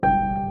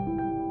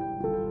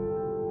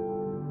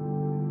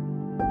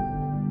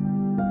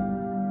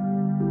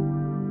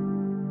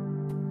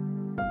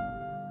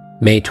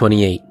May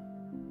 28.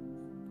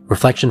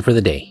 Reflection for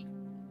the day.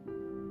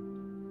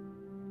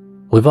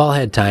 We've all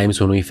had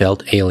times when we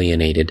felt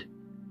alienated,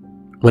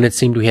 when it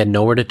seemed we had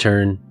nowhere to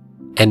turn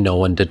and no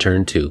one to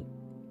turn to.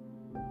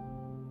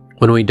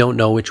 When we don't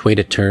know which way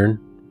to turn,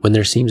 when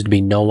there seems to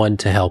be no one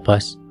to help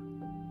us.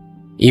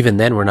 Even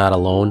then we're not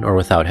alone or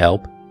without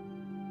help.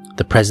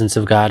 The presence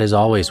of God is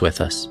always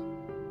with us.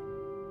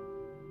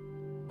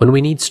 When we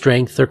need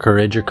strength or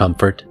courage or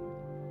comfort,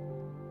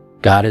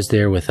 God is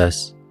there with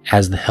us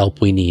as the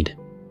help we need.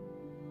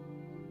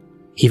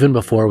 Even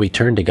before we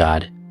turn to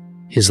God,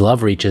 His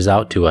love reaches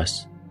out to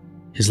us.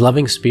 His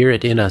loving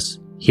Spirit in us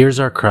hears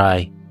our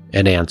cry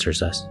and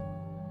answers us.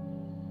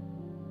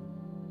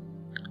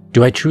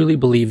 Do I truly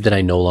believe that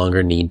I no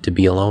longer need to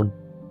be alone?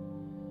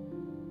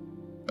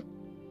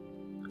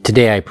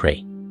 Today I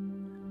pray,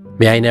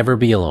 may I never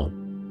be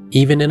alone,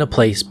 even in a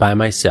place by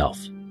myself,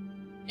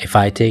 if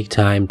I take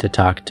time to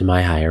talk to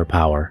my higher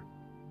power.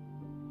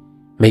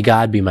 May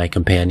God be my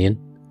companion,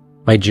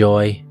 my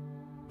joy,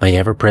 my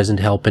ever-present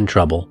help in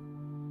trouble.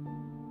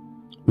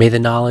 May the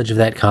knowledge of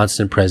that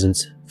constant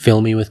presence fill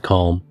me with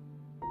calm,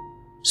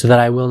 so that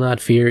I will not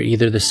fear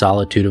either the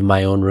solitude of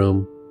my own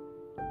room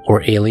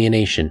or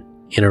alienation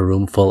in a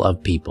room full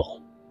of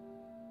people.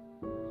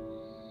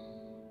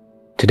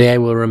 Today I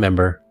will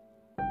remember,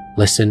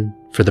 listen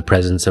for the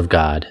presence of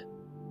God.